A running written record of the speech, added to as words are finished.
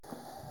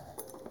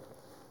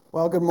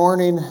Well, good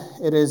morning.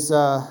 It is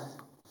a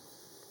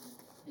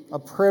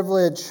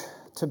privilege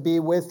to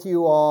be with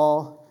you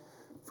all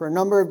for a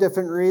number of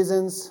different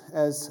reasons.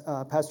 As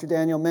Pastor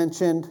Daniel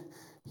mentioned,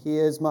 he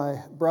is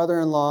my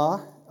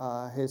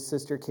brother-in-law. His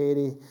sister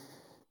Katie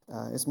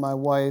is my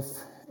wife,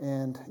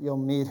 and you'll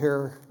meet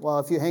her. Well,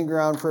 if you hang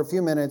around for a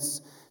few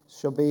minutes,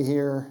 she'll be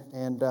here.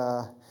 And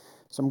so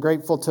I'm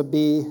grateful to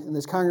be in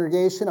this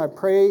congregation. I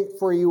pray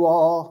for you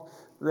all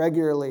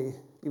regularly.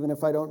 Even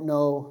if I don't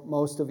know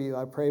most of you,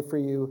 I pray for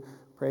you,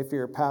 pray for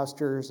your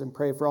pastors, and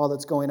pray for all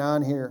that's going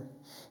on here.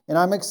 And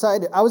I'm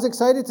excited. I was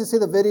excited to see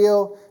the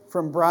video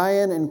from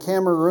Brian in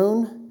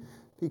Cameroon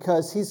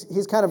because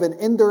he's kind of an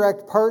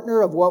indirect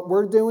partner of what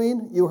we're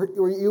doing. You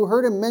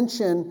heard him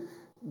mention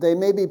they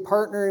may be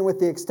partnering with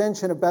the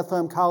extension of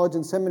Bethlehem College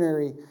and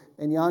Seminary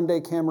in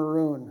Yaoundé,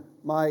 Cameroon.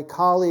 My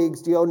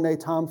colleagues, Diodne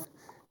Tom,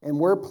 and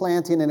we're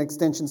planting an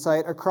extension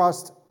site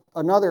across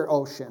another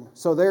ocean.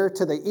 So they're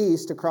to the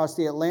east across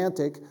the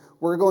Atlantic.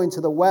 We're going to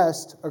the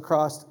west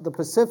across the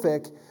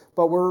Pacific,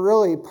 but we're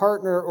really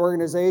partner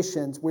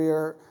organizations. We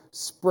are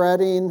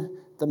spreading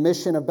the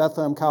mission of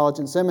Bethlehem College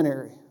and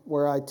Seminary,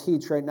 where I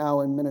teach right now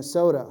in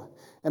Minnesota.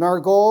 And our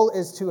goal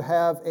is to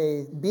have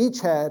a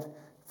beachhead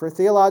for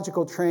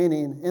theological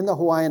training in the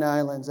Hawaiian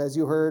Islands, as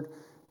you heard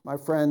my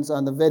friends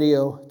on the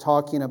video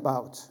talking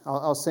about.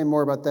 I'll say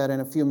more about that in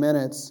a few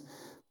minutes.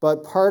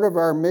 But part of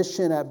our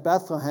mission at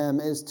Bethlehem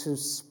is to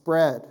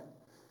spread.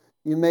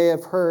 You may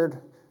have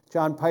heard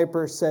John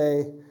Piper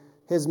say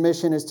his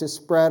mission is to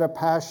spread a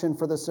passion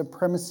for the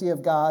supremacy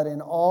of God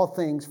in all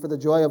things for the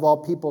joy of all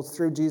peoples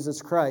through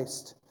Jesus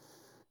Christ.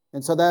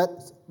 And so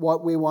that's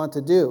what we want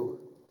to do.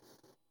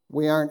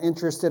 We aren't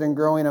interested in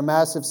growing a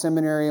massive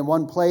seminary in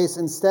one place.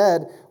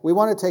 Instead, we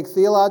want to take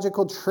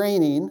theological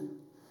training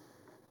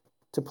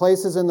to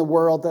places in the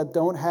world that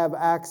don't have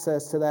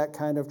access to that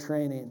kind of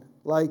training,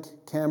 like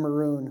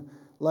Cameroon,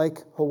 like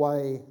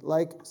Hawaii,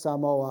 like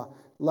Samoa,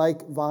 like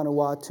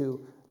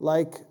Vanuatu,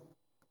 like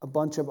a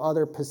bunch of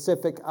other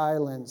Pacific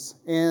islands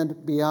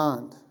and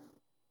beyond.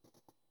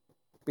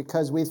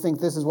 Because we think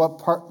this is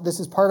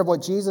part of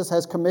what Jesus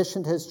has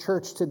commissioned his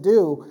church to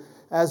do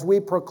as we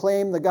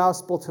proclaim the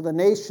gospel to the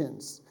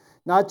nations.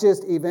 Not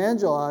just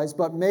evangelize,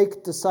 but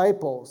make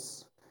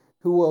disciples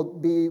who will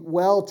be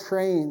well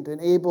trained and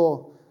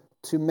able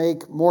to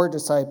make more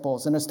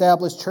disciples and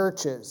establish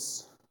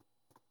churches.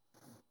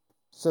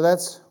 So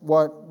that's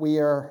what we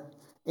are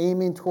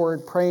aiming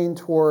toward, praying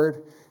toward.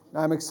 And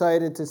I'm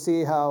excited to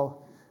see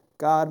how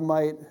God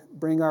might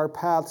bring our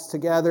paths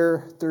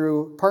together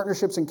through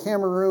partnerships in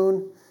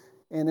Cameroon.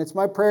 And it's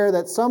my prayer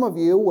that some of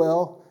you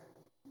will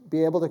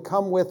be able to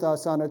come with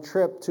us on a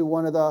trip to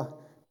one of the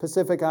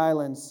Pacific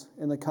Islands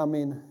in the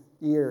coming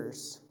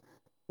years,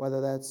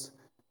 whether that's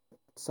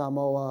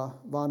Samoa,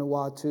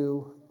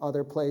 Vanuatu,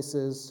 other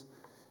places.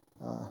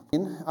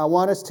 I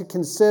want us to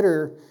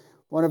consider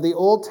one of the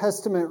Old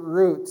Testament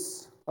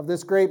roots of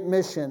this great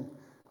mission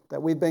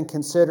that we've been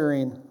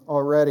considering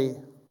already.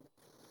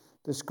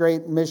 This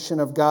great mission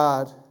of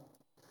God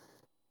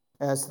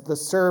as the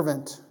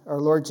servant, our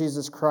Lord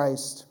Jesus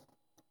Christ,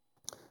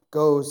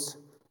 goes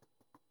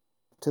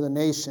to the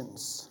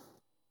nations.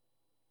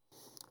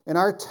 And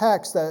our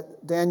text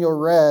that Daniel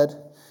read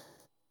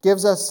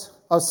gives us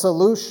a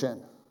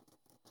solution.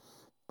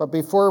 But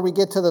before we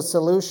get to the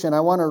solution, I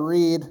want to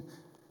read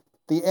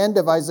the end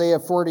of Isaiah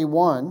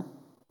 41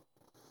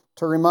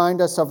 to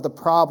remind us of the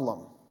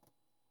problem.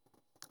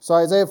 So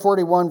Isaiah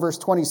 41, verse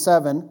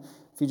 27,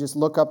 if you just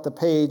look up the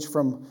page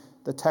from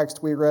the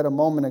text we read a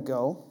moment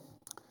ago,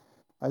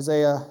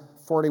 Isaiah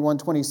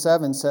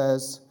 41:27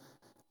 says,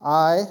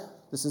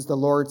 this is the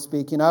Lord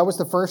speaking, I was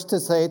the first to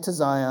say to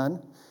Zion,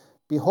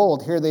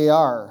 behold, here they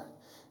are,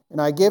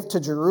 and I give to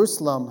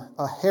Jerusalem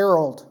a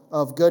herald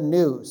of good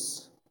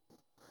news.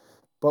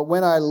 But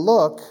when I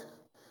look,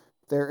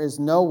 there is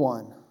no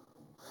one.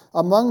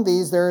 Among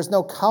these there is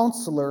no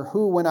counselor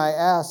who, when I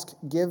ask,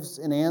 gives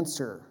an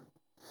answer.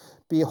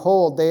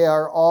 Behold, they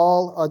are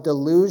all a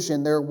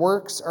delusion. Their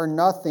works are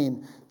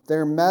nothing.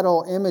 Their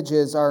metal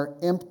images are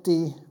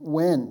empty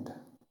wind.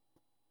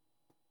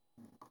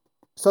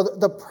 So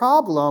the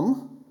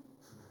problem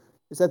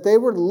is that they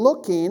were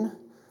looking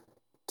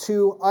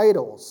to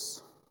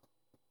idols.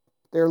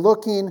 They're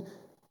looking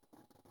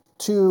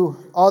to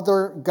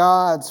other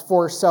gods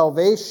for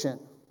salvation.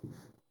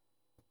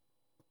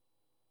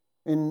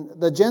 And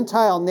the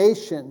Gentile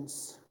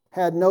nations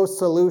had no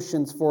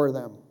solutions for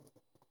them.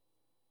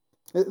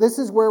 This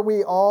is where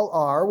we all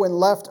are when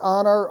left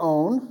on our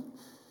own,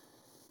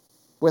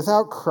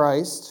 without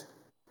Christ.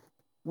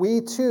 We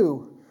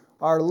too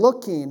are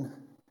looking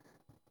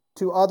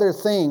to other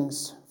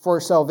things for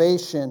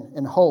salvation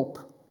and hope.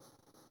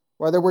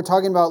 Whether we're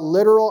talking about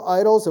literal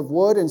idols of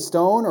wood and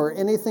stone or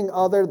anything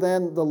other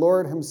than the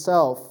Lord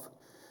himself,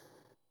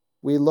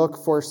 we look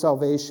for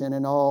salvation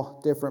in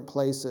all different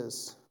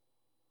places.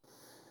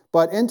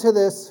 But into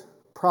this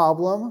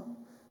problem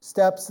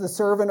steps the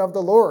servant of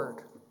the Lord.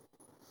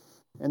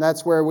 And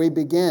that's where we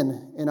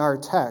begin in our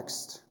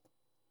text.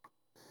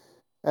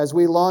 As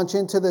we launch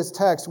into this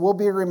text, we'll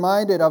be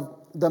reminded of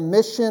the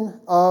mission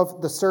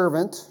of the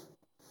servant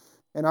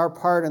and our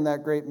part in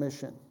that great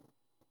mission.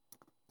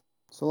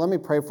 So let me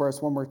pray for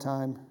us one more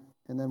time,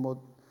 and then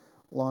we'll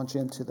launch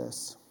into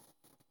this.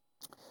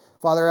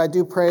 Father, I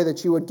do pray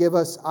that you would give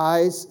us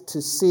eyes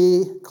to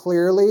see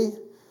clearly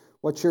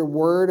what your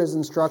word is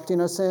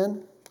instructing us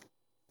in,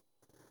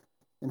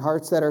 and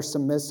hearts that are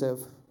submissive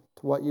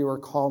to what you are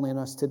calling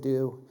us to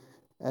do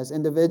as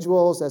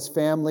individuals, as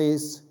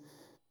families,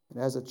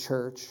 and as a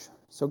church.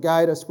 So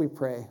guide us, we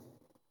pray.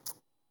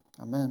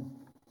 Amen.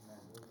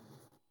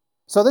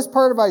 So this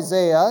part of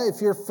Isaiah,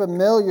 if you're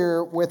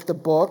familiar with the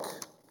book,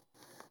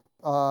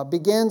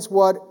 begins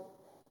what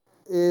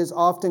is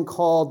often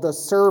called the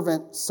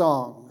servant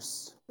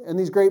songs. And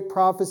these great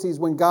prophecies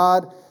when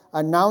God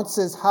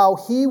announces how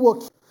he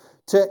will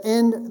to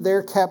end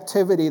their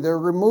captivity, to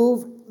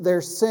remove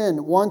their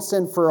sin once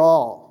and for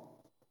all.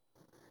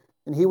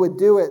 And he would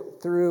do it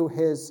through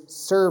his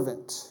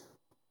servant.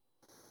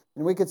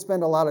 And we could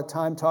spend a lot of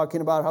time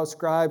talking about how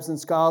scribes and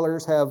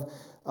scholars have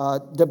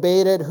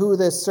debated who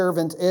this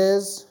servant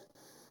is,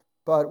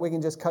 but we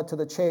can just cut to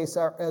the chase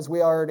as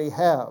we already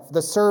have.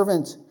 The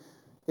servant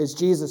is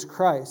Jesus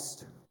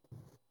Christ,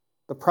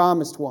 the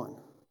promised one.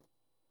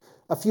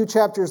 A few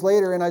chapters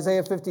later in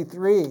Isaiah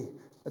 53,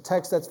 a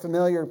text that's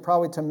familiar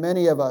probably to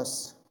many of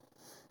us,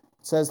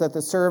 it says that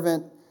the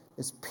servant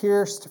is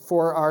pierced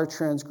for our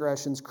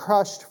transgressions,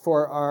 crushed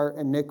for our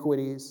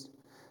iniquities.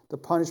 The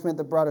punishment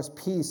that brought us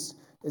peace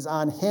is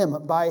on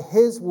him. By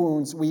his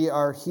wounds we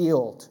are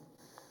healed.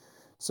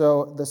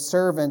 So the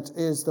servant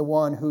is the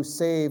one who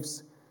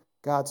saves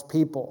God's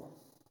people.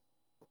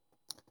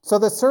 So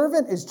the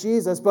servant is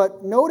Jesus,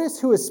 but notice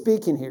who is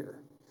speaking here.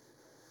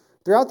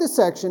 Throughout this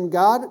section,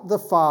 God the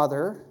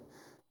Father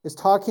is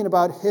talking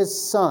about his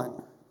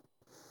Son,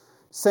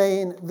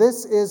 saying,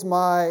 "This is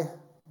my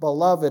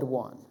beloved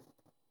one."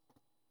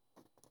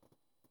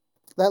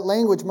 That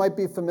language might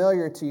be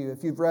familiar to you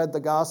if you've read the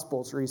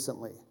Gospels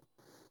recently.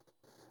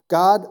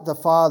 God the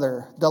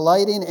Father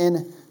delighting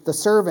in the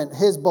servant,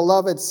 his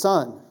beloved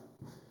Son.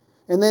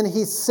 And then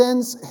he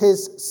sends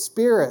his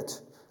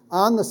Spirit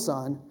on the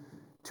Son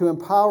to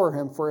empower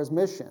him for his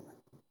mission.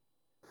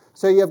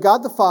 So you have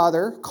God the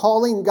Father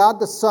calling God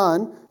the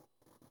Son.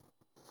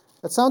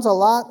 That sounds a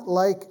lot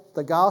like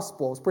the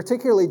Gospels,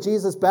 particularly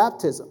Jesus'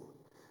 baptism.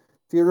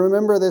 If you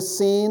remember this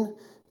scene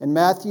in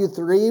Matthew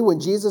 3, when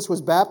Jesus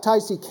was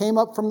baptized, he came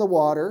up from the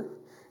water,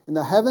 and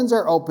the heavens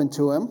are open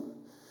to him,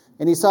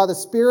 and he saw the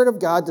Spirit of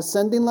God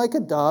descending like a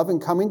dove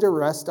and coming to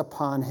rest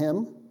upon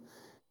him.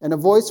 And a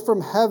voice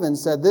from heaven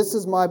said, "This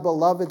is my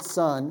beloved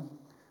Son,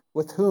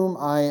 with whom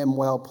I am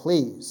well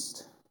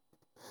pleased."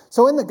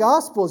 So in the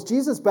Gospels,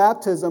 Jesus'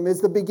 baptism is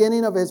the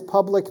beginning of his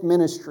public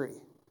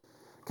ministry,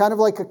 kind of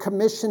like a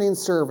commissioning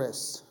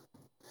service,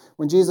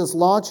 when Jesus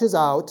launches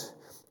out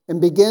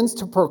and begins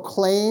to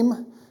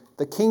proclaim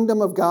the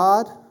kingdom of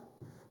God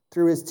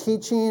through his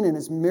teaching and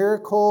his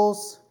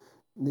miracles,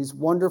 and these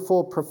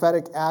wonderful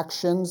prophetic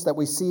actions that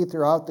we see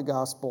throughout the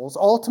Gospels,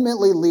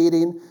 ultimately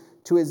leading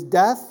to his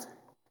death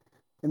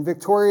and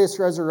victorious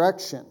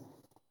resurrection.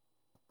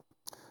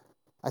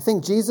 I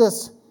think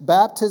Jesus'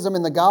 baptism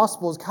in the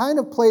Gospels kind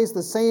of plays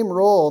the same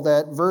role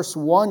that verse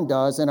 1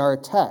 does in our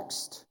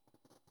text.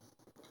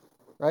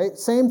 Right?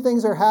 Same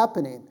things are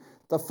happening.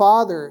 The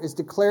Father is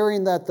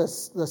declaring that the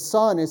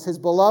Son is his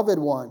beloved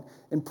one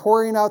and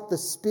pouring out the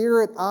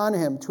Spirit on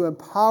him to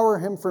empower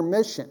him for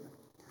mission.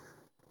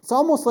 It's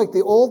almost like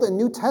the Old and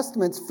New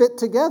Testaments fit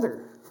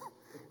together.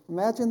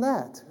 Imagine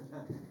that.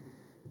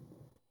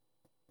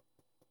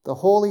 The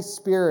Holy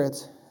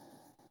Spirit,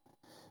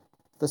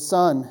 the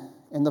Son,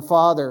 and the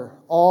Father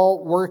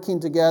all working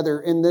together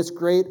in this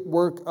great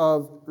work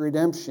of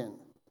redemption.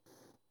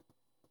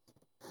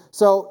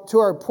 So, to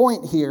our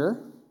point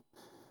here,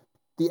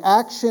 the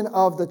action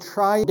of the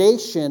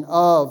foundation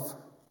of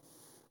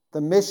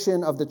the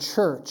mission of the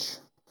church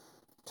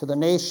to the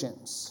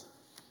nations.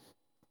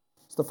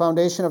 It's the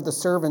foundation of the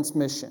servant's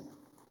mission.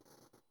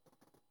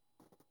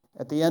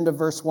 At the end of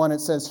verse 1, it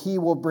says, "He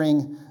will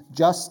bring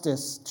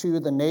justice to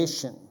the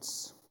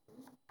nations."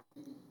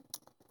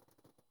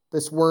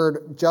 This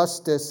word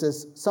justice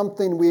is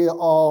something we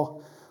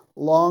all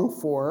long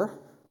for,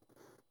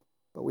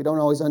 but we don't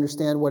always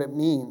understand what it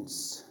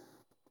means.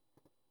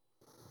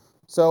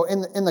 So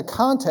in the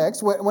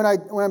context, when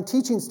I'm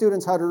teaching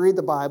students how to read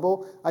the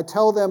Bible, I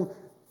tell them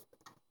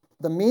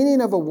the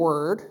meaning of a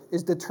word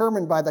is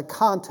determined by the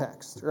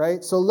context,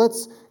 right? So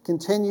let's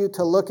continue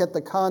to look at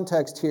the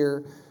context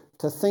here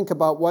to think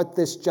about what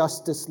this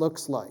justice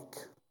looks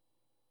like.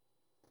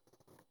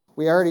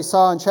 We already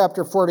saw in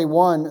chapter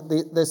 41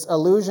 this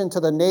allusion to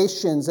the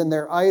nations and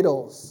their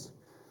idols.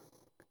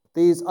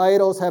 These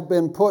idols have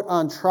been put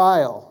on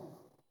trial.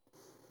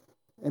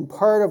 And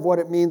part of what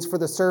it means for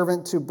the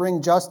servant to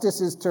bring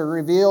justice is to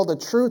reveal the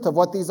truth of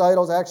what these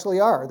idols actually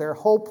are. They're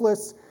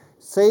hopeless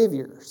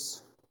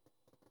saviors.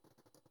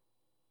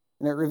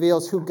 And it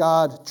reveals who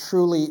God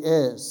truly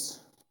is.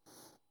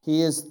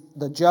 He is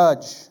the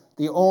judge,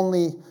 the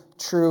only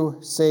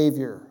true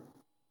Savior.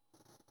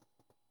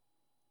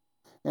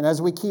 And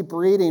as we keep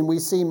reading, we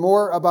see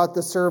more about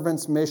the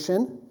servant's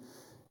mission,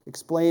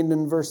 explained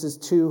in verses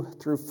 2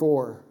 through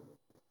 4.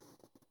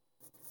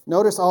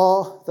 Notice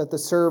all that the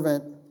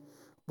servant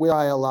will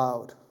cry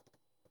aloud.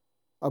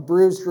 A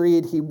bruised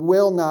reed he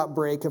will not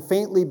break, a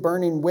faintly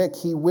burning wick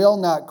he will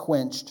not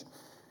quench.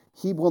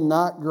 He will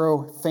not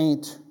grow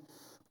faint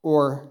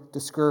or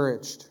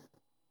discouraged,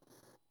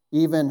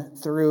 even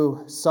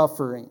through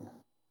suffering.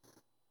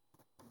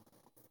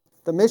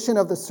 The mission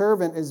of the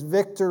servant is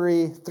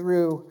victory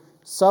through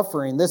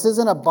suffering. This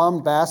isn't a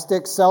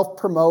bombastic,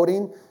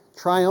 self-promoting,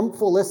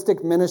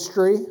 triumphalistic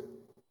ministry,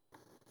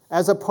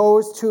 as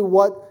opposed to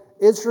what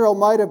Israel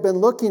might have been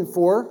looking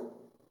for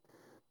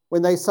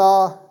when they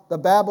saw the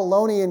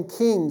Babylonian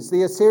kings,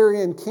 the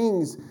Assyrian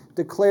kings,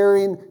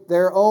 declaring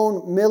their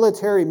own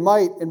military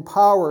might and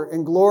power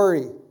and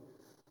glory.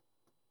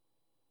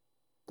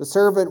 The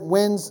servant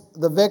wins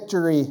the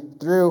victory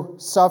through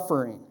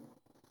suffering.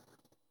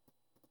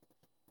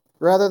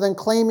 Rather than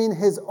claiming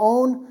his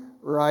own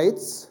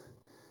rights,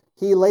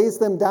 he lays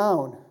them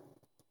down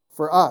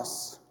for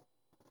us.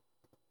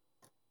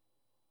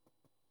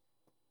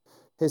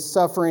 His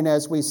suffering,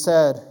 as we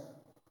said,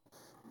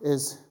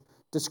 is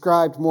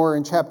described more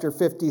in chapter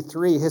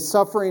 53. His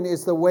suffering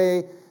is the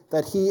way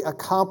that he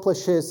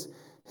accomplishes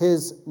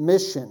his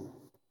mission.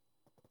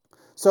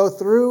 So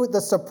through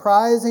the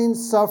surprising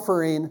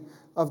suffering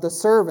of the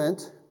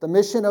servant, the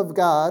mission of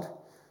God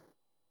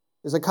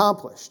is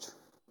accomplished.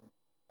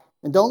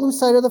 And don't lose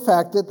sight of the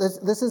fact that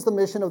this is the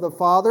mission of the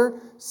Father,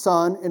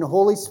 Son, and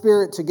Holy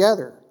Spirit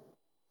together.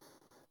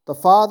 The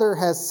Father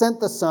has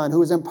sent the Son,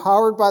 who is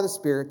empowered by the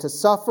Spirit, to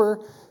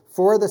suffer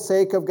for the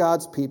sake of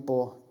God's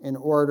people in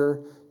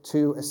order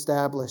to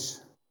establish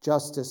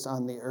justice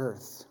on the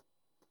earth.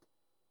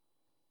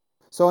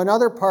 So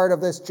another part of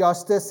this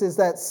justice is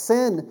that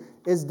sin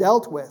is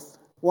dealt with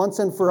once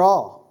and for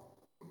all.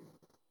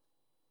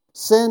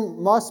 Sin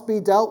must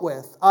be dealt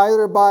with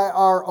either by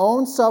our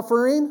own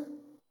suffering,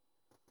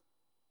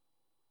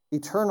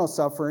 eternal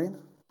suffering,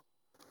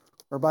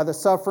 or by the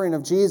suffering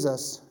of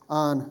Jesus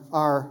on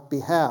our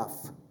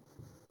behalf.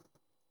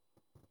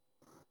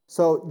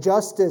 So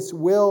justice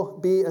will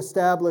be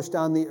established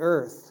on the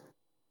earth.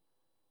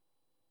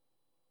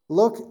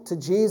 Look to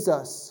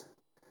Jesus,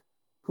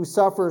 who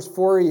suffers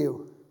for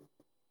you.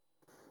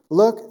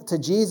 Look to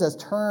Jesus.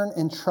 Turn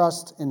and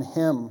trust in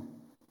him.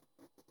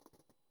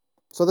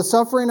 So the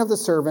suffering of the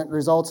servant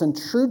results in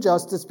true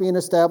justice being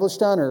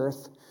established on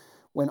earth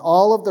when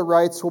all of the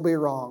rights will be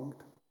wronged.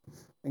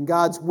 And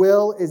God's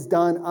will is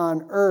done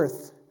on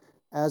earth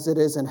as it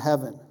is in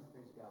heaven.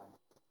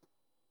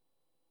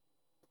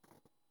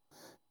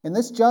 And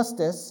this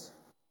justice,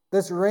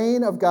 this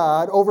reign of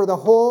God over the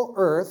whole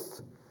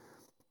earth,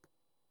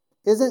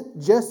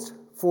 isn't just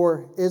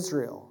for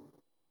Israel.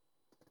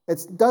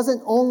 It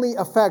doesn't only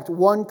affect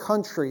one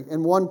country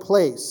and one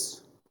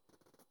place.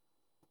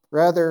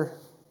 Rather,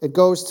 it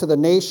goes to the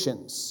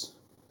nations.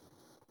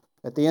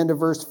 At the end of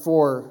verse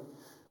 4,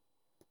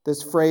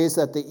 this phrase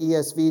that the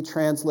ESV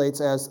translates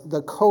as,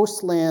 "The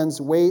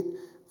coastlands wait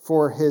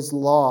for his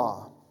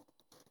law,"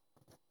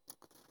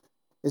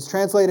 is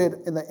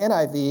translated in the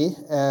NIV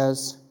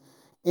as,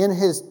 "In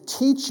his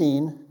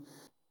teaching."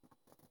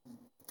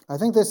 I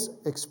think this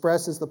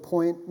expresses the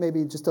point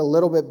maybe just a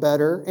little bit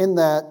better, in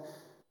that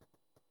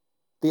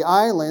the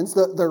islands,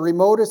 the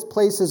remotest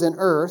places in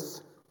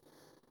earth,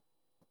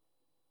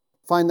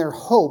 find their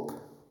hope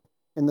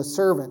in the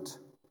servant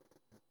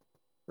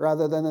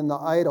rather than in the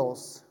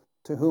idols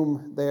to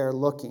whom they are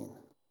looking.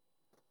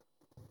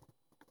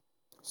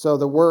 So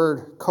the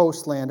word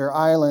coastland or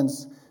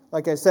islands,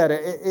 like I said,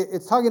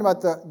 it's talking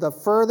about the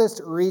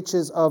furthest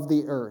reaches of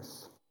the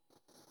earth.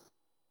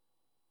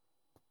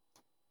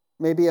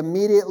 Maybe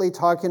immediately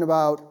talking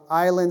about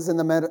islands in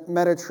the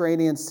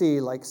Mediterranean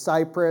Sea, like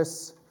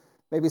Cyprus,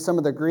 maybe some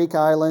of the Greek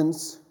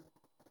islands.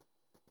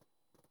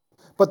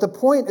 But the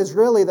point is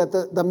really that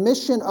the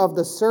mission of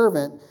the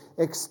servant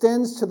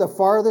extends to the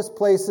farthest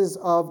places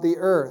of the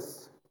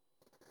earth.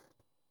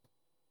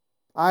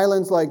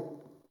 Islands like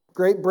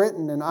Great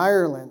Britain and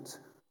Ireland.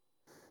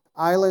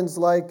 Islands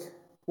like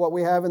what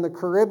we have in the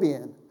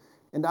Caribbean.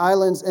 And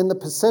islands in the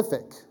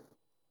Pacific.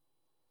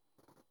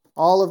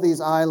 All of these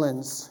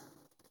islands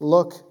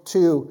look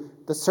to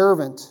the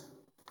servant.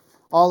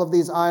 All of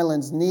these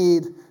islands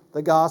need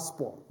the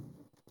gospel.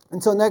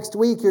 And so next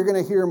week you're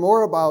going to hear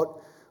more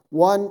about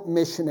one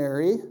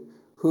missionary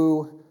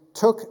who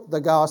took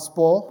the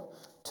gospel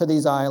to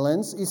these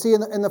islands. You see,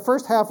 in the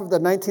first half of the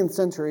 19th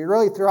century,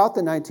 really throughout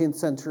the 19th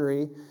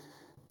century,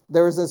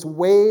 there was this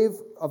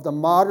wave of the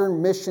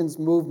modern missions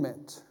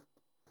movement,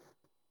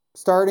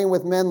 starting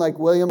with men like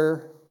William,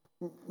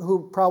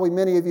 who probably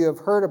many of you have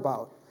heard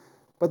about.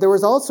 But there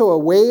was also a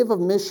wave of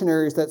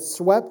missionaries that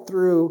swept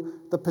through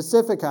the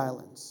Pacific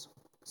Islands.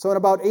 So in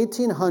about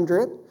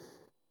 1800,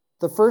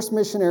 the first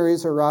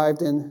missionaries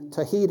arrived in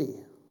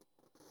Tahiti.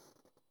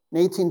 In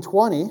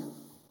 1820,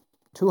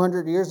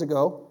 200 years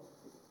ago,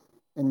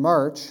 in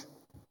March,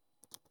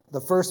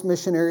 the first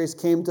missionaries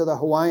came to the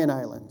Hawaiian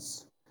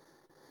Islands.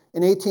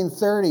 In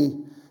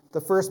 1830,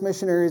 the first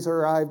missionaries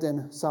arrived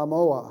in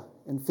Samoa,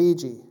 in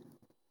Fiji.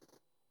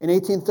 In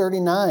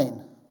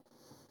 1839,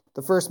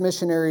 the first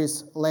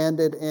missionaries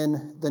landed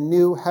in the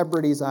New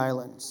Hebrides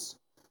Islands,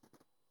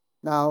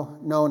 now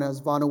known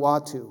as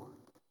Vanuatu.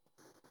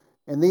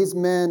 And these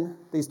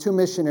two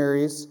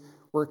missionaries,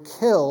 were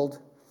killed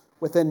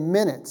within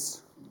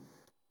minutes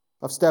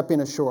of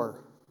stepping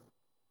ashore.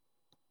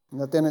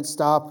 And that didn't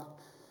stop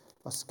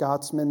a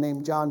Scotsman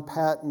named John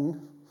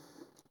Paton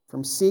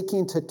from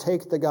seeking to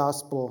take the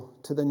gospel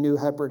to the New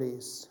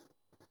Hebrides.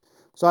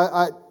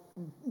 So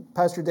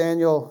Pastor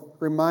Daniel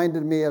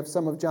reminded me of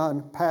some of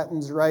John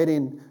Paton's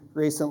writing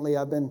recently.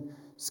 I've been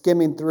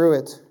skimming through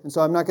it, and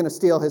so I'm not going to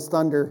steal his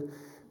thunder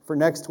for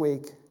next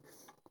week.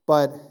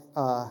 But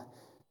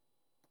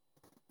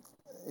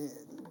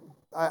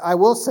I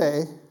will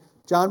say,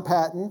 John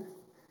Paton,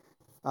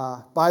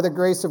 by the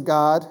grace of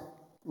God,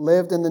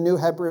 lived in the New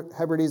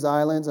Hebrides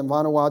Islands and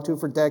Vanuatu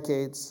for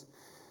decades,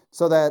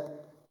 so that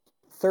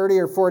 30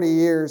 or 40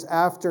 years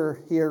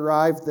after he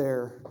arrived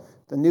there,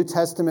 the New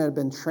Testament had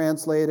been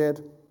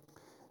translated,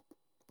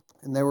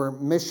 and there were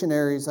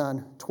missionaries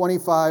on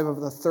 25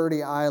 of the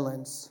 30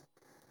 islands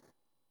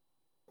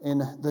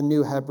in the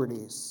New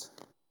Hebrides.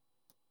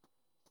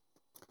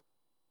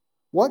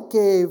 What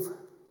gave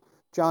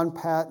John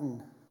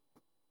Paton,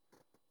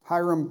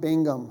 Hiram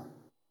Bingham,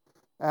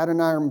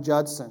 Adoniram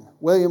Judson,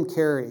 William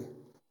Carey,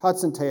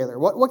 Hudson Taylor,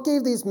 what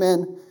gave these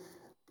men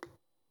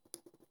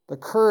the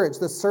courage,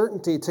 the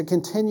certainty to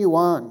continue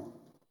on,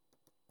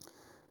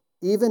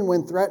 even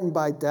when threatened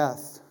by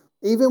death,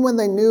 even when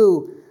they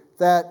knew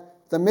that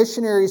the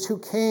missionaries who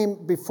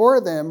came before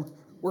them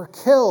were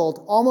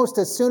killed almost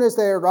as soon as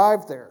they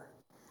arrived there?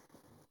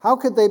 How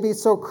could they be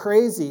so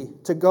crazy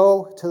to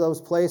go to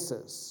those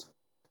places?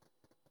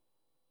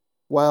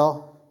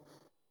 Well,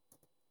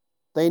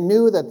 they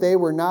knew that they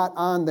were not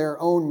on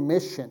their own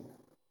mission.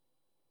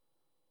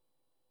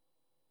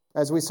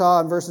 As we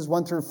saw in verses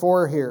 1 through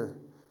 4 here,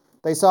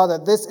 they saw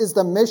that this is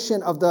the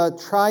mission of the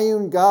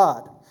triune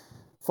God,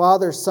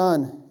 Father,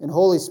 Son, and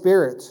Holy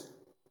Spirit.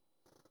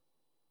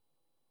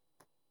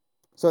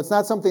 So it's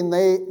not something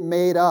they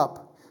made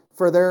up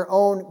for their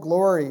own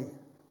glory.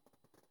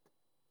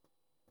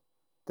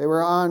 They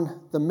were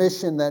on the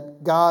mission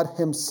that God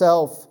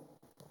Himself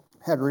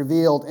had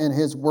revealed in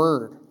His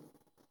Word.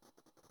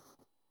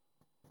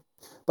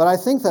 But I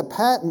think that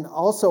Paton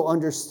also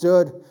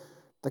understood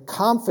the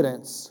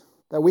confidence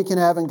that we can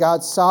have in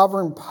God's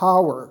sovereign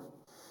power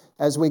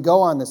as we go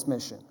on this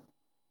mission.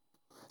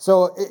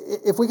 So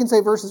if we can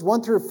say verses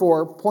 1 through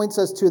 4 points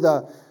us to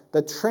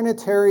the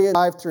Trinitarian.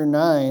 5 through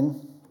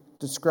 9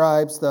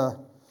 describes the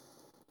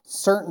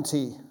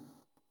certainty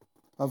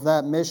of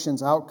that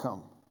mission's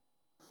outcome.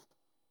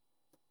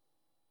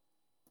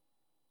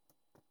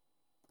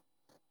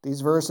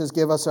 These verses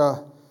give us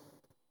a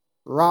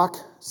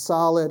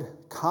rock-solid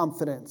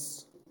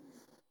confidence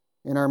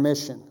in our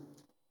mission.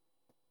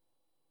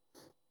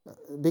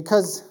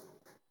 Because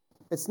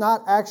it's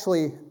not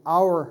actually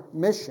our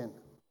mission.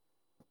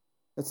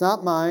 It's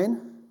not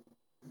mine.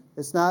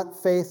 It's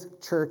not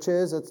Faith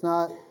Churches. It's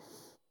not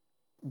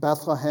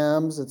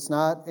Bethlehem's. It's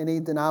not any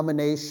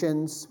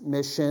denomination's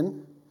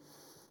mission.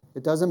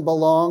 It doesn't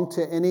belong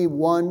to any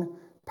one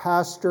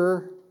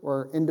pastor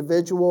or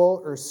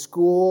individual or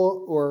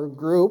school or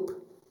group.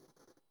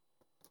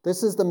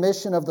 This is the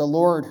mission of the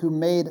Lord who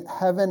made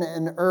heaven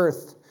and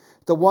earth,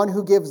 the one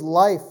who gives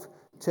life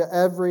to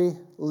every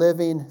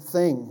living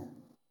thing.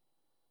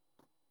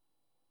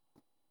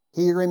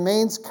 He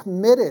remains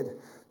committed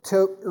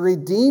to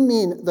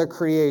redeeming the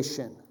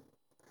creation,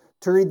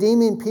 to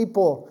redeeming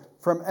people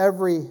from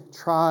every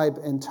tribe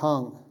and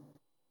tongue.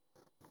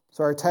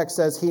 So our text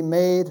says He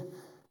made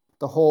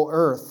the whole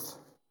earth.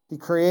 He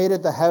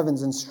created the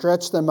heavens and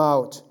stretched them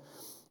out.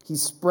 He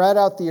spread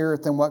out the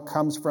earth and what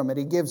comes from it.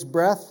 He gives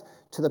breath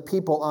to the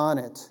people on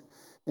it,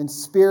 and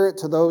spirit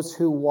to those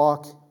who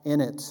walk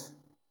in it.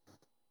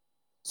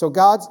 So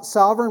God's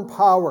sovereign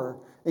power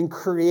in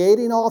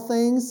creating all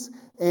things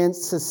and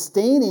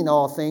sustaining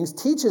all things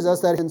teaches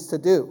us that He to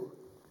do.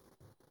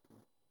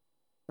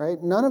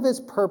 Right? None of His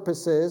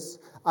purposes,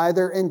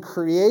 either in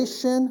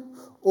creation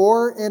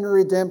or in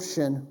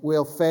redemption,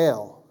 will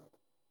fail.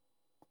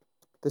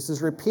 This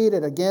is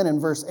repeated again in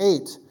verse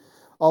 8,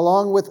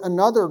 along with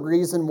another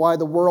reason why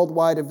the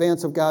worldwide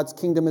advance of God's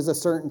kingdom is a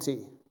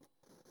certainty.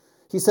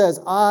 He says,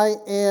 I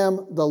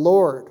am the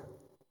Lord.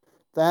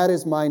 That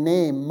is my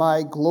name.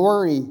 My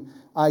glory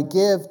I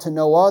give to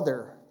no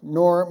other,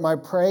 nor my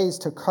praise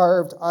to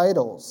carved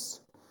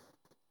idols.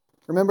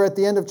 Remember at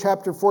the end of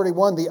chapter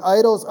 41, the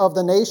idols of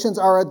the nations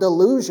are a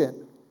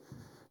delusion.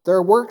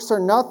 Their works are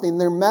nothing.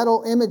 Their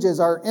metal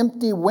images are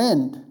empty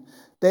wind.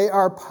 They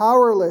are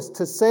powerless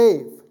to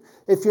save.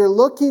 If you're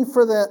looking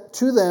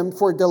to them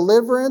for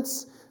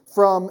deliverance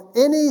from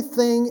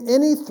anything,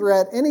 any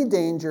threat, any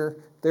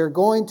danger, they're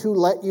going to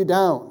let you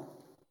down.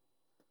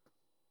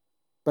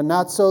 But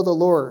not so the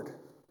Lord.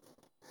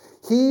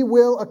 He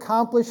will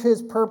accomplish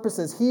His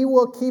purposes. He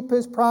will keep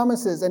His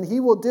promises, and He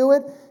will do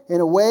it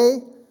in a way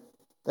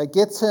that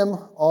gets Him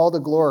all the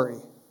glory.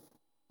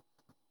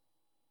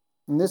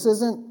 And this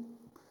isn't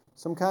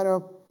some kind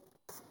of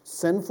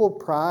sinful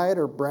pride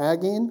or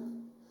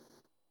bragging,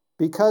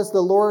 because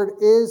the Lord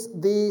is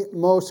the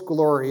most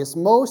glorious,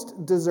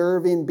 most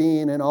deserving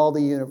being in all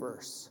the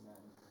universe.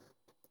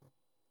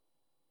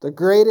 The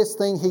greatest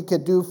thing he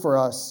could do for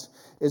us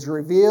is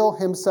reveal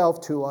himself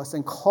to us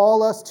and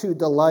call us to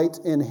delight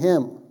in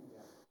him.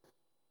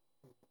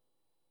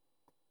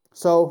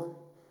 So,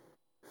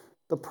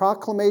 the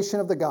proclamation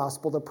of the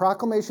gospel, the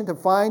proclamation to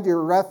find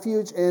your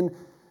refuge in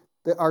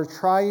our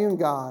triune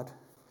God,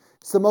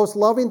 it's the most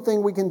loving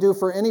thing we can do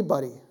for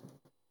anybody,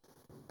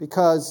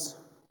 because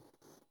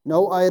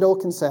no idol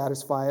can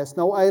satisfy us,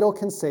 no idol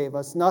can save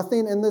us,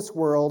 nothing in this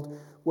world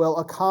will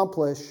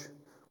accomplish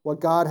what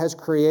God has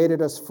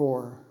created us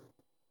for.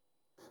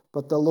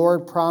 But the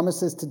Lord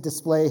promises to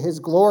display his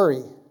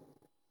glory,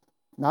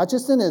 not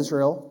just in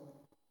Israel,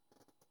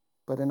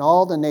 but in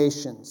all the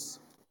nations,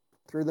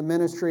 through the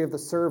ministry of the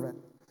servant,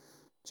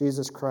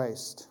 Jesus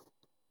Christ.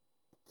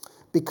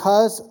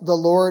 Because the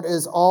Lord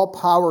is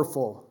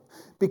all-powerful,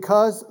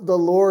 because the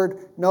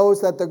Lord knows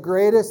that the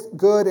greatest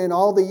good in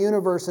all the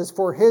universe is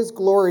for his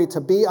glory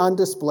to be on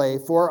display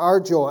for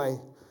our joy,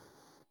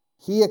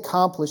 he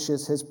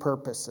accomplishes his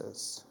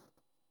purposes.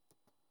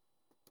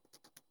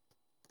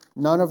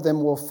 None of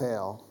them will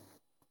fail.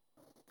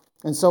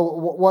 And so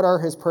what are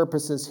his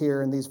purposes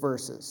here in these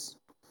verses?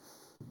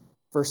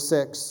 Verse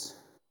 6,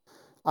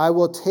 I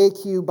will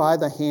take you by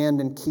the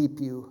hand and keep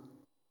you.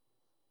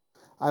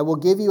 I will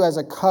give you as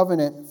a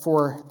covenant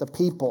for the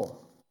people.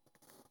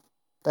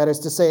 That is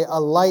to say, a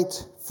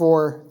light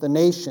for the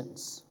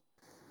nations.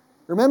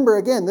 Remember,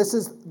 again, this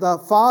is the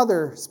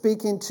Father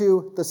speaking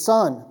to the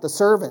Son, the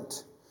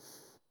servant.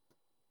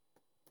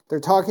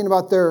 They're talking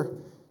about their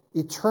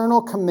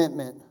eternal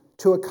commitment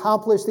to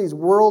accomplish these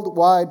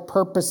worldwide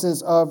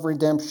purposes of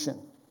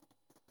redemption.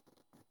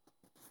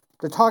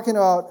 They're talking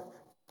about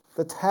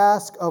the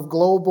task of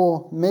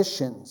global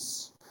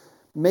missions,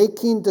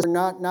 making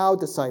not now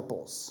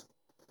disciples.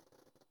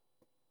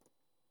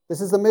 This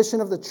is the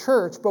mission of the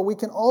church, but we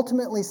can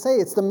ultimately say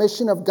it's the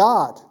mission of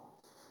God.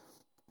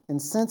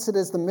 And since it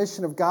is the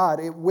mission of God,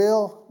 it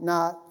will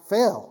not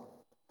fail.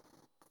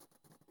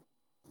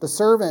 The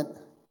servant,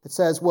 it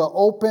says, will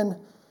open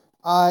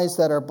eyes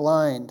that are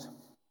blind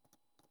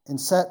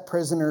and set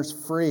prisoners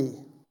free.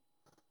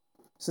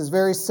 This is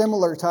very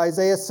similar to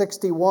Isaiah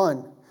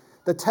 61,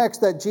 the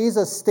text that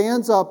Jesus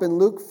stands up in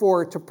Luke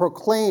 4 to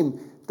proclaim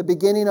the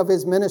beginning of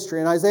his ministry.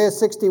 In Isaiah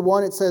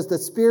 61, it says, the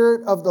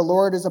Spirit of the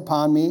Lord is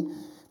upon me,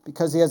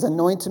 because he has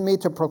anointed me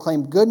to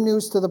proclaim good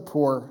news to the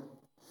poor.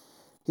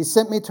 He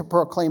sent me to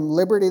proclaim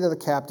liberty to the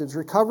captives,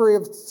 recovery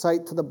of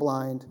sight to the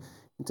blind,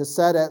 and to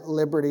set at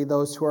liberty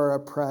those who are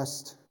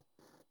oppressed,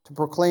 to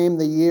proclaim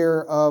the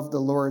year of the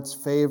Lord's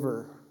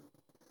favor.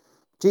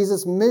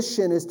 Jesus'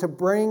 mission is to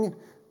bring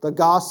the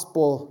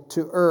gospel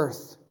to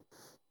earth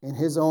in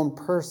his own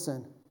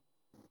person,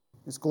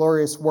 his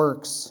glorious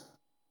works.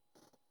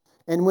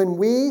 And when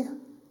we,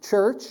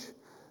 church,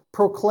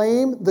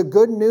 proclaim the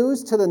good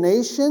news to the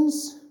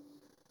nations,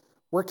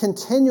 we're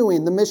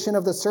continuing the mission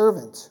of the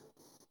servant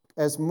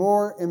as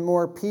more and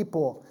more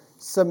people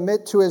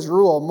submit to his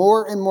rule,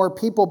 more and more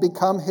people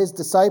become his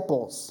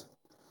disciples.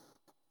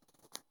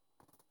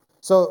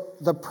 So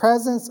the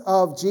presence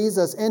of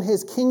Jesus in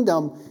his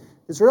kingdom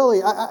is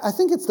really, I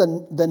think it's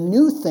the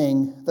new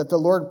thing that the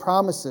Lord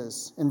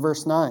promises in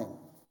verse 9.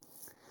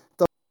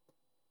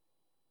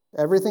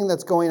 Everything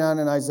that's going on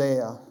in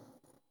Isaiah,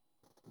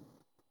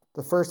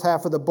 the first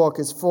half of the book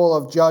is full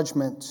of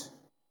judgment,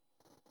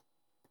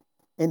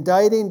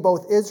 indicting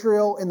both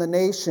Israel and the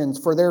nations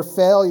for their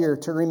failure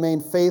to remain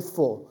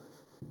faithful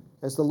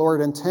as the Lord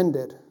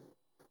intended,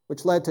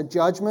 which led to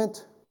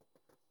judgment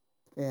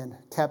and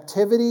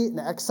captivity and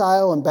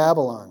exile in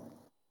Babylon.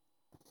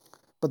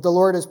 But the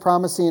Lord is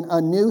promising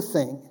a new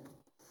thing,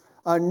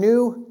 a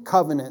new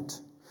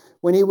covenant,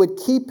 when he would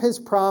keep his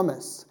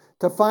promise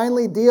to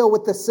finally deal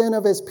with the sin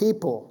of his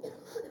people,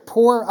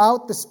 pour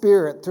out the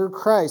Spirit through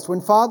Christ, when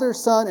Father,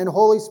 Son, and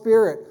Holy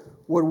Spirit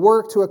would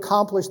work to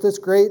accomplish this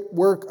great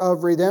work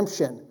of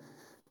redemption,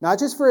 not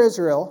just for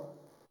Israel,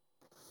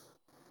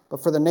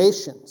 but for the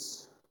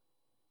nations.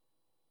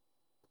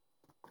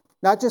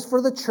 Not just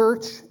for the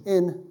church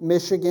in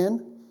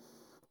Michigan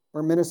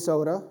or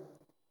Minnesota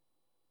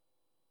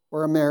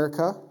or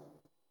America,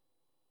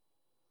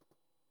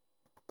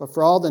 but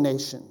for all the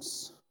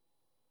nations.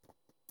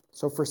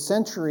 So for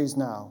centuries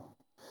now,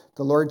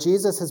 the Lord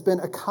Jesus has been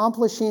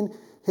accomplishing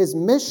his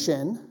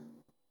mission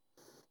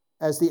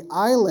as the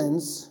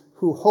islands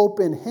who hope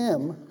in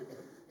him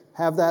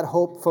have that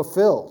hope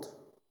fulfilled.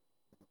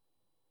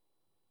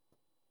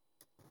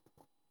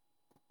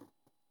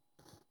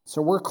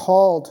 So we're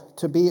called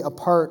to be a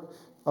part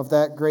of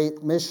that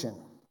great mission.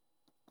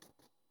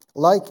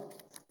 Like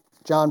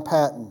John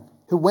Paton,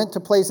 who went to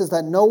places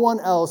that no one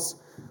else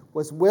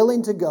was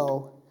willing to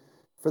go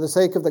for the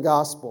sake of the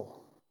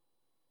gospel.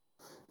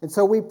 And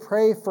so we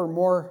pray for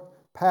more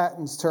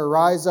Patons to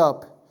rise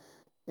up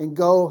and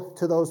go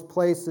to those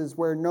places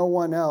where no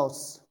one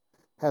else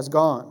has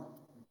gone.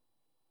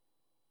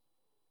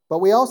 But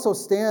we also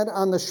stand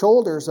on the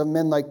shoulders of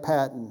men like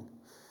Patton,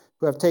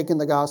 who have taken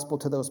the gospel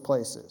to those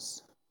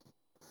places.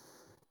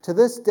 To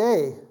this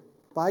day,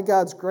 by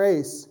God's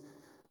grace,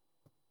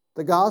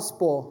 the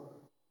gospel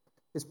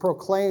is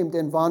proclaimed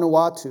in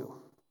Vanuatu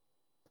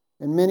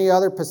and many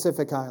other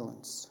Pacific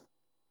islands.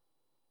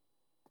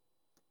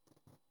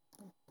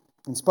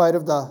 In spite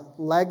of the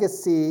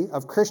legacy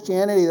of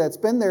Christianity that's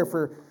been there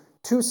for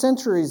 2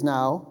 centuries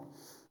now,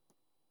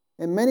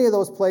 in many of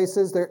those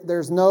places,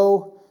 there's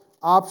no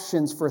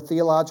options for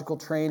theological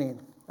training.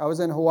 I was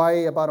in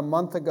Hawaii about a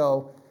month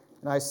ago,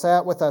 and I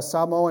sat with a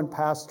Samoan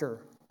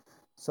pastor.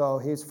 So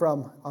he's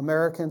from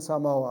American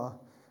Samoa,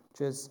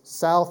 which is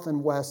south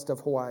and west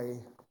of Hawaii.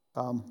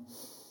 And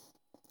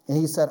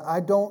he said, I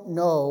don't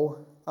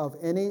know of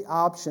any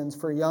options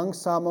for young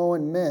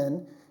Samoan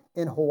men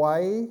in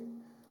Hawaii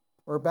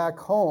or back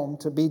home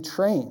to be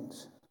trained.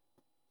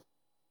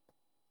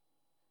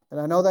 And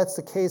I know that's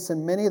the case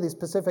in many of these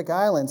Pacific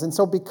islands. And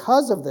so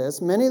because of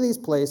this, many of these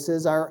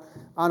places are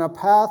on a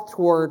path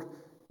toward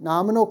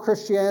nominal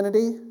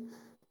Christianity,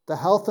 the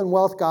health and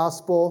wealth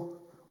gospel,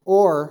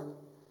 or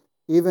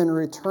even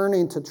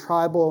returning to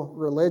tribal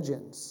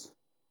religions.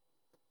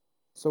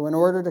 So in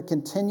order to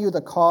continue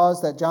the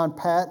cause that John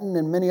Patton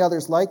and many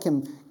others like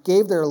him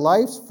gave their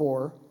lives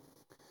for,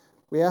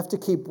 we have to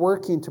keep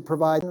working to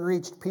provide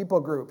unreached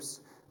people groups.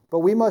 But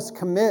we must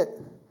commit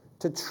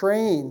to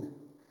train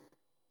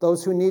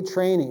those who need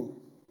training.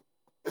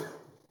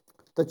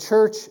 The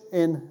church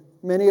in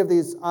many of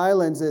these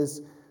islands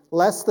is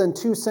less than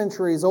 2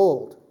 centuries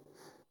old,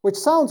 which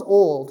sounds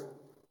old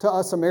to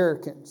us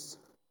Americans.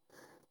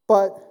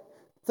 But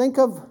think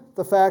of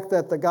the fact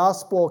that the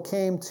gospel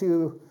came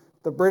to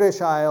the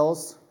British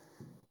Isles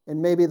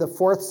in maybe the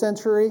 4th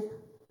century,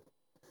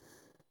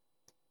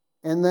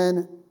 and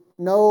then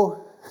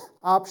no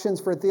options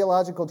for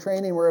theological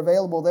training were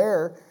available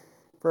there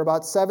for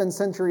about 7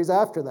 centuries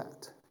after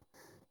that.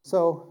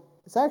 So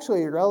it's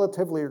actually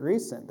relatively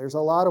recent. There's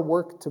a lot of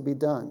work to be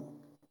done.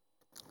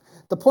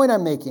 The point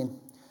I'm making,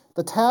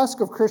 the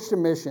task of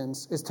Christian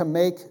missions is to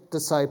make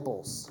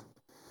disciples.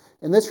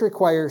 And this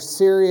requires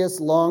serious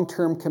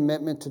long-term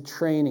commitment to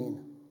training,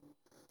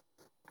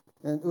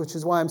 which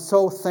is why I'm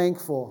so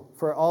thankful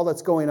for all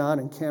that's going on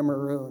in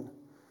Cameroon.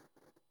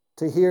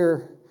 To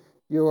hear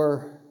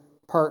your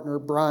partner,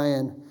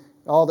 Brian,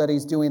 all that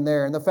he's doing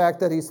there, and the fact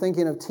that he's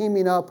thinking of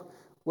teaming up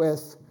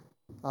with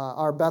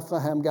our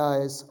Bethlehem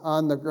guys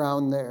on the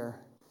ground there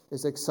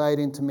is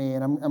exciting to me.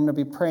 And I'm going to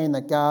be praying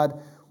that God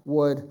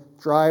would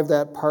drive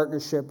that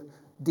partnership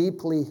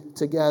deeply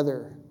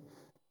together.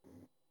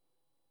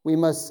 We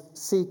must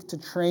seek to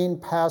train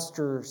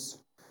pastors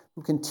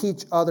who can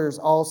teach others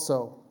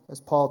also,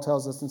 as Paul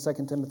tells us in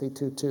 2 Timothy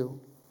 2:2.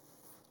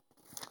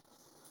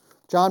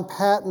 John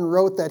Patton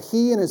wrote that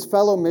he and his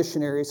fellow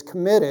missionaries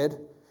committed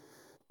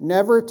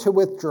never to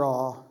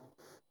withdraw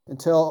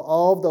until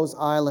all of those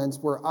islands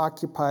were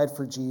occupied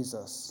for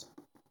Jesus.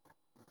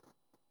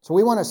 So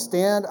we want to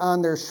stand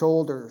on their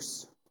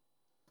shoulders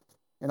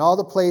in all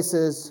the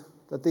places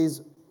that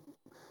these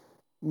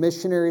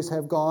missionaries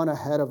have gone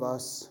ahead of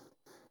us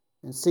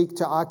and seek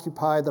to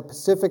occupy the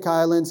Pacific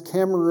Islands,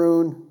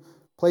 Cameroon,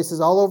 places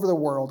all over the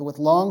world with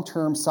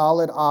long-term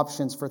solid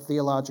options for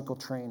theological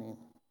training.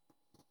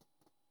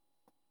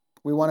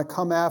 We want to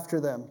come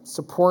after them,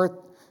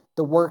 support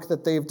the work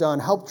that they've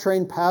done, help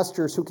train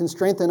pastors who can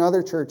strengthen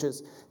other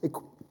churches,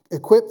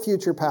 equip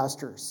future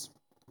pastors,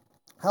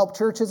 help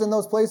churches in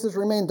those places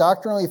remain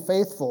doctrinally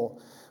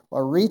faithful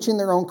while reaching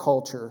their own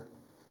culture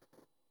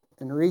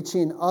and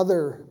reaching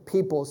other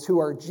peoples who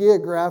are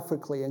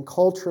geographically and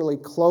culturally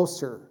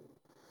closer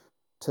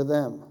to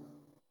them.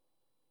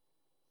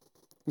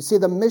 You see,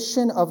 the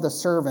mission of the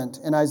servant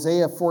in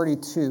Isaiah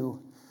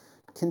 42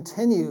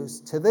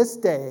 continues to this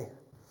day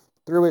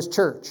through his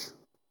church.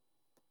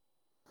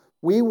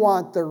 We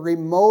want the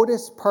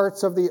remotest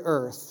parts of the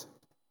earth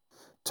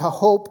to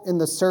hope in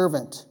the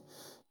servant,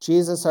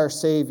 Jesus our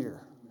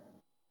Savior.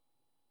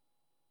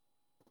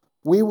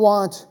 We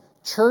want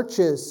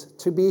churches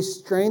to be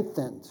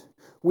strengthened.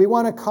 We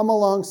want to come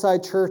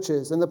alongside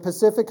churches in the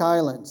Pacific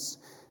Islands,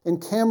 in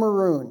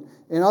Cameroon,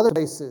 in other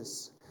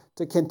places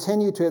to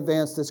continue to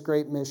advance this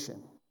great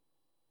mission.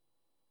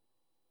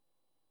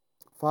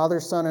 Father,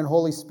 Son, and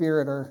Holy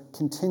Spirit are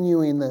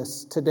continuing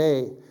this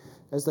today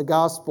as the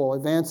gospel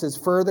advances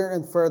further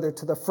and further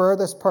to the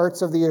furthest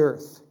parts of the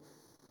earth.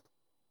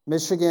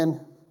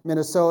 Michigan,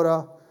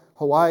 Minnesota,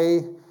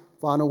 Hawaii,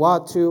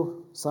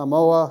 Vanuatu,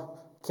 Samoa,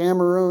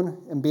 Cameroon,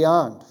 and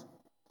beyond.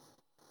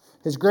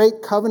 His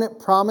great covenant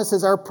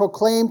promises are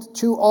proclaimed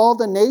to all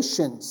the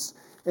nations,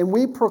 and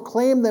we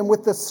proclaim them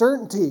with the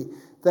certainty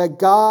that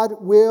God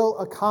will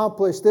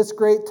accomplish this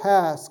great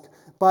task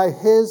by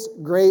His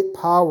great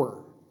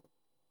power.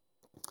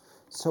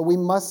 So we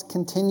must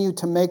continue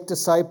to make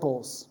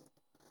disciples.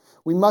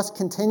 We must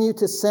continue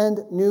to send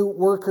new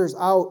workers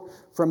out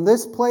from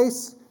this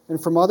place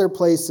and from other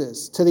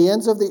places to the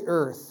ends of the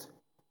earth.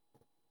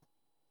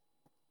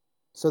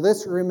 So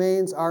this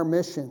remains our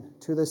mission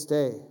to this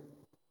day.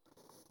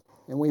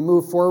 And we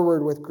move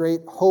forward with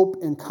great hope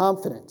and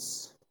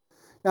confidence.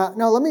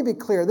 Now, let me be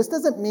clear. This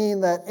doesn't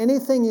mean that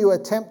anything you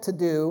attempt to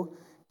do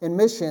in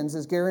missions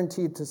is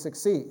guaranteed to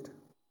succeed.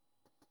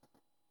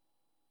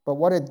 But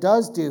what it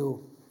does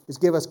do is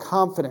give us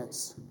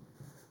confidence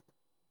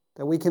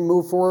that we can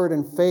move forward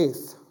in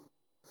faith,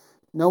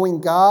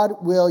 knowing God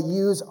will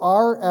use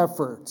our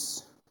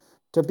efforts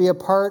to be a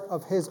part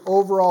of His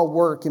overall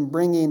work in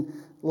bringing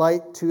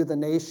light to the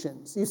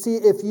nations. You see,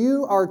 if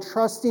you are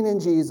trusting in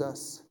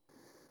Jesus,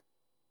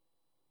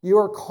 you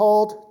are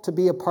called to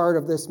be a part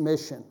of this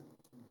mission.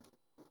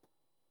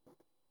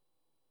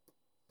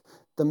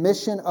 The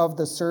mission of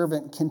the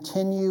servant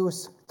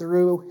continues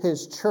through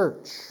His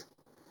church.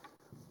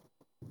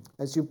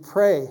 As you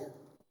pray,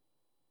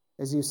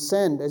 as you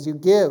send, as you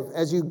give,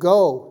 as you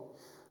go,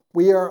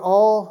 we are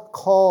all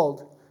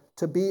called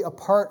to be a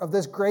part of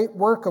this great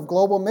work of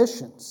global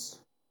missions.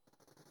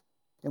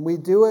 And we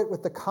do it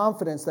with the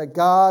confidence that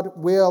God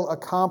will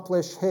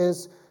accomplish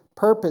His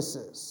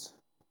purposes.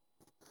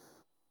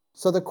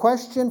 So the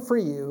question for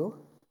you,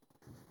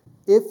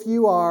 if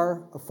you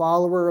are a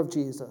follower of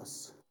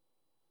Jesus,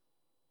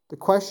 the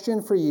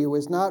question for you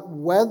is not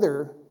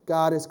whether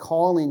God is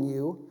calling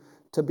you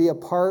to be a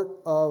part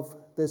of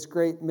this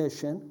great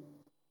mission,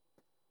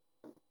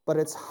 but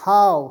it's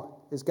how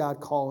is God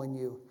calling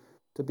you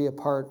to be a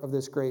part of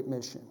this great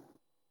mission.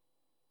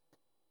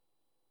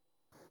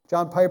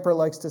 John Piper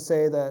likes to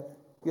say that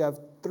you have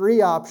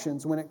three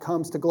options when it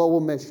comes to global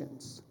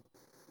missions.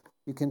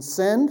 You can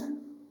send,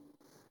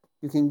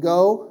 you can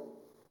go,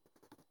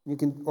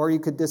 or you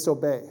could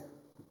disobey.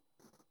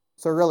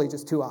 So really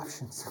just two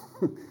options,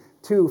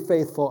 two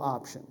faithful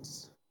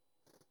options.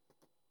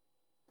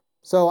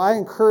 So I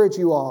encourage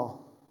you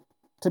all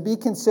to be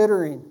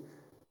considering,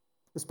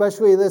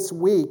 especially this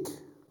week,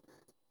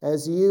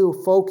 as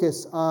you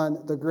focus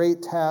on the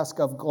great task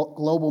of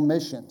global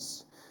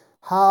missions.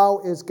 How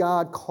is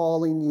God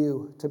calling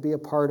you to be a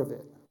part of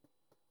it?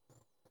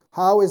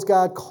 How is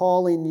God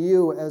calling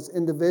you as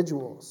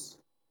individuals?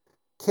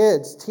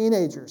 Kids,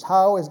 teenagers,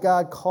 how is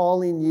God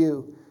calling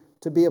you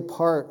to be a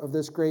part of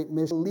this great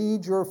mission?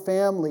 Lead your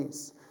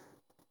families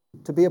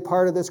to be a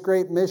part of this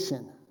great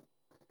mission.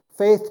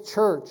 Faith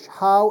Church,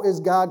 how is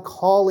God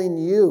calling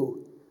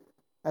you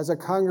as a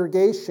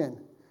congregation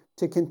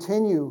to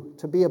continue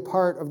to be a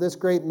part of this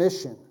great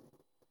mission?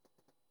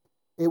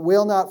 It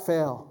will not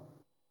fail.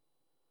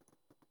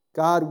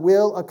 God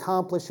will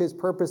accomplish His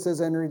purposes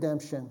in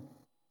redemption.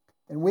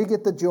 And we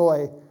get the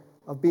joy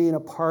of being a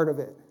part of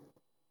it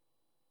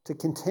to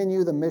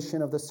continue the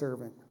mission of the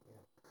servant.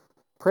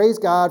 Praise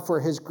God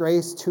for His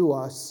grace to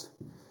us.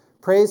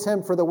 Praise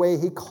Him for the way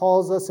He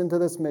calls us into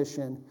this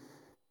mission.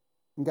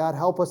 And God,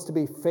 help us to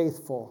be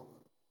faithful.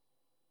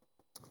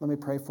 Let me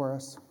pray for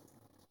us.